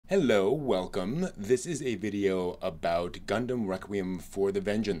Hello, welcome. This is a video about Gundam Requiem for the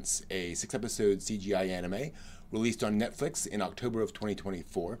Vengeance, a 6-episode CGI anime released on Netflix in October of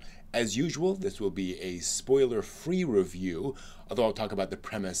 2024. As usual, this will be a spoiler-free review, although I'll talk about the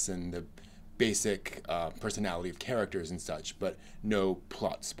premise and the basic personality of characters and such, but no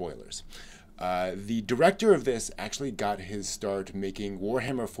plot spoilers. The director of this actually got his start making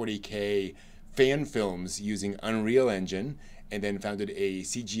Warhammer 40k fan films using Unreal Engine, and then founded a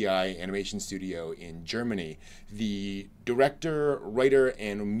CGI animation studio in Germany. The director, writer,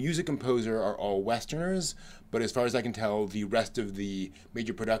 and music composer are all Westerners, but as far as I can tell, the rest of the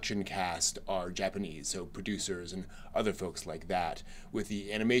major production cast are Japanese, so producers and other folks like that, with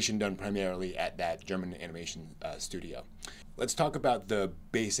the animation done primarily at that German animation studio. Let's talk about the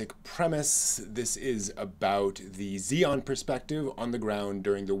basic premise. This is about the Zeon perspective on the ground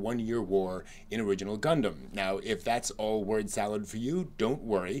during the 1-year war in original Gundam. Now, if that's all word salad for you, don't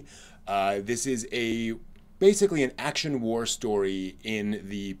worry. This is basically an action war story in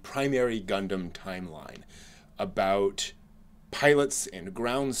the primary Gundam timeline about pilots and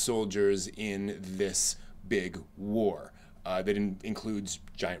ground soldiers in this big war that includes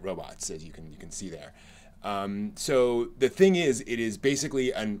giant robots, as you can see there. So the thing is, it is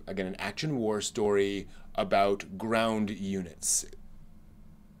basically, an action war story about ground units,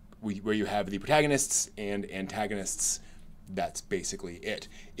 where you have the protagonists and antagonists. That's basically it.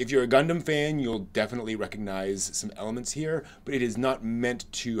 If you're a Gundam fan, you'll definitely recognize some elements here, but it is not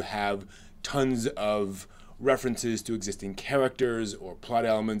meant to have tons of references to existing characters or plot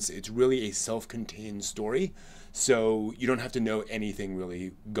elements. It's really a self-contained story, so you don't have to know anything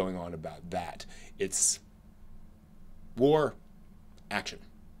really going on about that. It's war, action.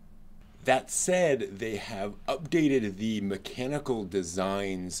 That said, they have updated the mechanical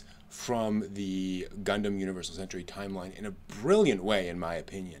designs from the Gundam Universal Century timeline in a brilliant way, in my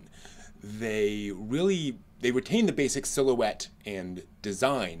opinion. They retain the basic silhouette and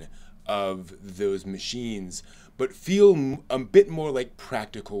design of those machines, but feel a bit more like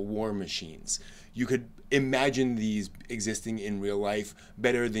practical war machines. You could imagine these existing in real life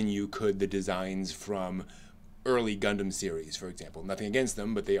better than you could the designs from early Gundam series, for example. Nothing against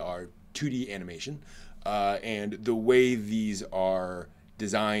them, but they are 2D animation. And the way these are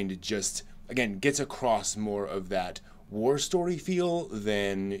designed just, again, gets across more of that war story feel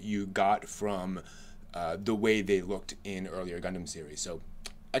than you got from the way they looked in earlier Gundam series. So,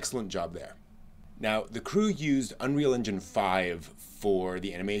 excellent job there. Now, the crew used Unreal Engine 5 for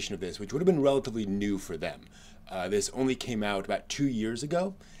the animation of this, which would have been relatively new for them. This only came out about 2 years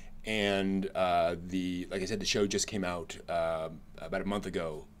ago, and like I said, the show just came out about a month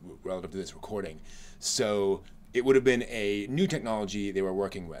ago relative to this recording. So it would have been a new technology they were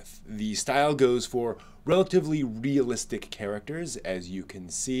working with. The style goes for relatively realistic characters, as you can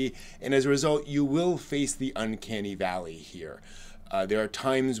see, and as a result, you will face the uncanny valley here. There are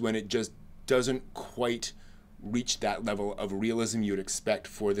times when it just doesn't quite reach that level of realism you'd expect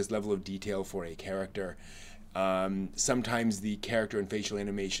for this level of detail for a character. Sometimes the character and facial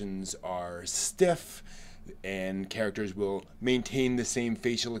animations are stiff, and characters will maintain the same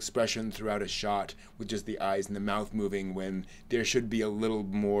facial expression throughout a shot with just the eyes and the mouth moving, when there should be a little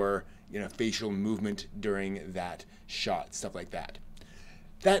more, facial movement during that shot, stuff like that.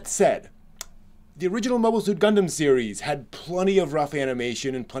 That said, the original Mobile Suit Gundam series had plenty of rough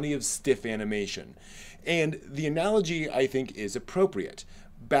animation and plenty of stiff animation, and the analogy, I think, is appropriate.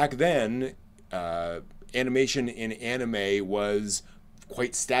 Back then, animation in anime was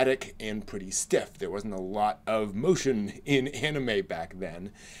quite static and pretty stiff. There wasn't a lot of motion in anime back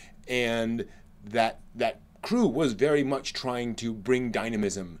then, and that crew was very much trying to bring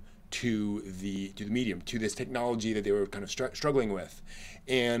dynamism to the medium, to this technology that they were kind of struggling with.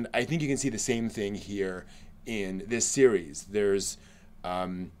 And I think you can see the same thing here in this series. There's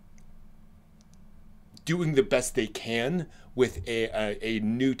doing the best they can with a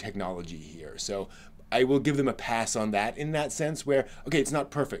new technology here. So I will give them a pass on that, in that sense where, okay, it's not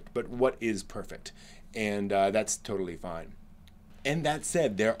perfect, but what is perfect? And that's totally fine. And that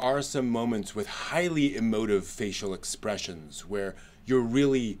said, there are some moments with highly emotive facial expressions where you're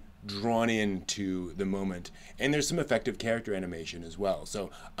really drawn into the moment, and there's some effective character animation as well. So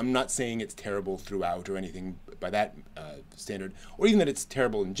I'm not saying it's terrible throughout or anything by that standard, or even that it's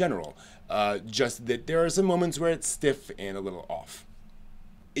terrible in general, just that there are some moments where it's stiff and a little off.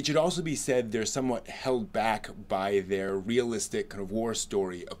 It should also be said they're somewhat held back by their realistic kind of war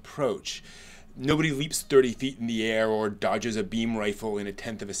story approach. Nobody leaps 30 feet in the air or dodges a beam rifle in a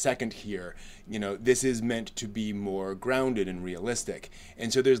tenth of a second here. You know, this is meant to be more grounded and realistic.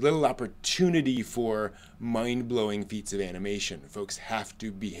 And so there's little opportunity for mind-blowing feats of animation. Folks have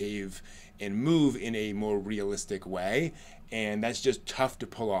to behave and move in a more realistic way, and that's just tough to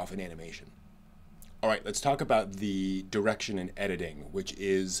pull off in animation. All right, let's talk about the direction and editing, which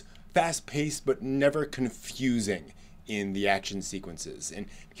is fast-paced but never confusing in the action sequences. And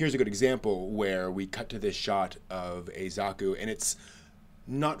here's a good example where we cut to this shot of a Zaku, and it's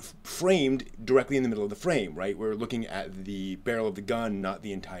not framed directly in the middle of the frame, right? We're looking at the barrel of the gun, not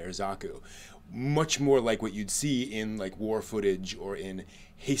the entire Zaku. Much more like what you'd see in like war footage or in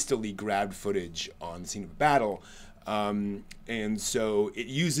hastily grabbed footage on the scene of a battle. And so it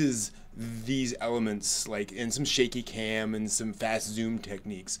uses these elements like in some shaky cam and some fast zoom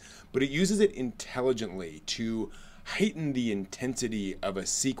techniques, but it uses it intelligently to heighten the intensity of a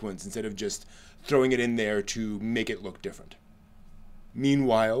sequence instead of just throwing it in there to make it look different.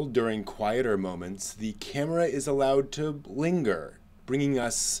 Meanwhile, during quieter moments, the camera is allowed to linger, bringing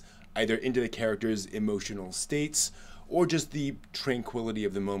us either into the character's emotional states or just the tranquility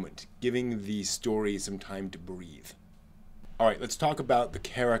of the moment, giving the story some time to breathe. All right, let's talk about the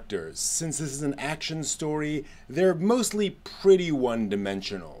characters. Since this is an action story, they're mostly pretty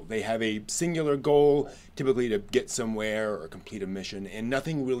one-dimensional. They have a singular goal, typically to get somewhere or complete a mission, and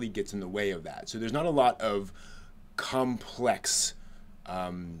nothing really gets in the way of that. So there's not a lot of complex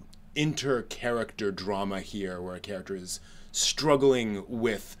inter-character drama here where a character is struggling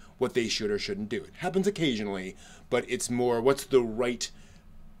with what they should or shouldn't do. It happens occasionally, but it's more what's the right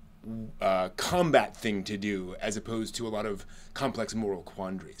combat thing to do as opposed to a lot of complex moral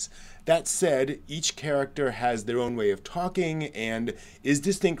quandaries. That said, each character has their own way of talking and is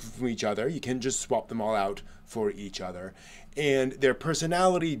distinct from each other. You can just swap them all out for each other. And their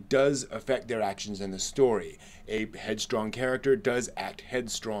personality does affect their actions in the story. A headstrong character does act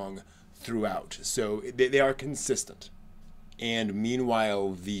headstrong throughout, so they are consistent. And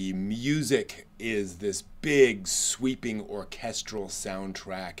meanwhile, the music is this big, sweeping orchestral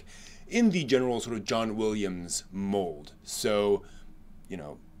soundtrack in the general sort of John Williams mold. So, you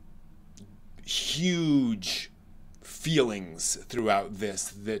know, huge feelings throughout this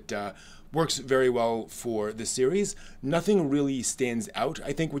that works very well for the series. Nothing really stands out,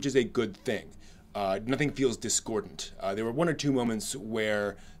 I think, which is a good thing. Nothing feels discordant. There were one or two moments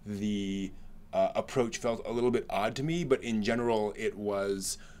where the approach felt a little bit odd to me, but in general it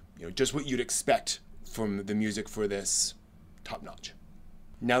was, you know, just what you'd expect from the music for this, top notch.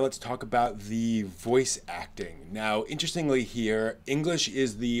 Now let's talk about the voice acting. Now, interestingly here, English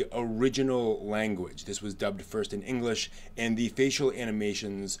is the original language. This was dubbed first in English, and the facial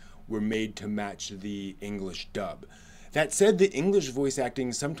animations were made to match the English dub. That said, the English voice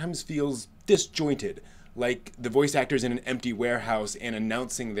acting sometimes feels disjointed, like the voice actors in an empty warehouse and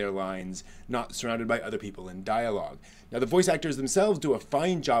announcing their lines, not surrounded by other people in dialogue. Now, the voice actors themselves do a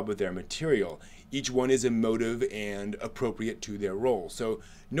fine job with their material. Each one is emotive and appropriate to their role. So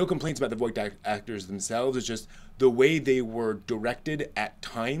no complaints about the voice actors themselves. It's just the way they were directed at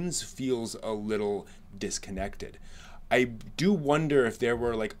times feels a little disconnected. I do wonder if there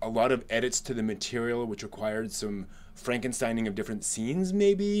were like a lot of edits to the material which required some Frankensteining of different scenes,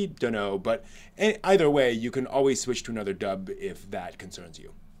 maybe? Don't know, but either way, you can always switch to another dub if that concerns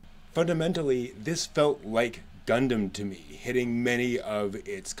you. Fundamentally, this felt like Gundam to me, hitting many of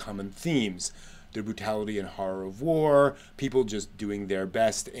its common themes. The brutality and horror of war, people just doing their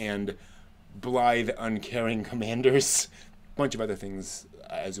best, and blithe, uncaring commanders, a bunch of other things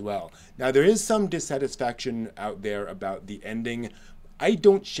as well. Now, there is some dissatisfaction out there about the ending. I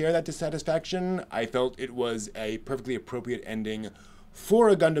don't share that dissatisfaction. I felt it was a perfectly appropriate ending for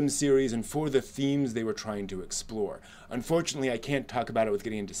a Gundam series and for the themes they were trying to explore. Unfortunately, I can't talk about it with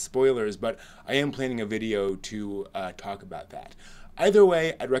getting into spoilers, but I am planning a video to talk about that. Either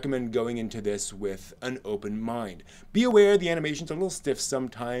way, I'd recommend going into this with an open mind. Be aware the animation's a little stiff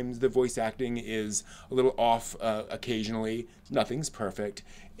sometimes, the voice acting is a little off occasionally, nothing's perfect,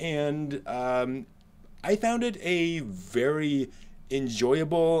 and I found it a very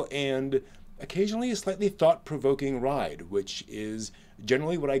enjoyable and occasionally a slightly thought-provoking ride, which is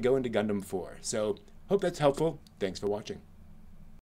generally what I go into Gundam for. So, hope that's helpful. Thanks for watching.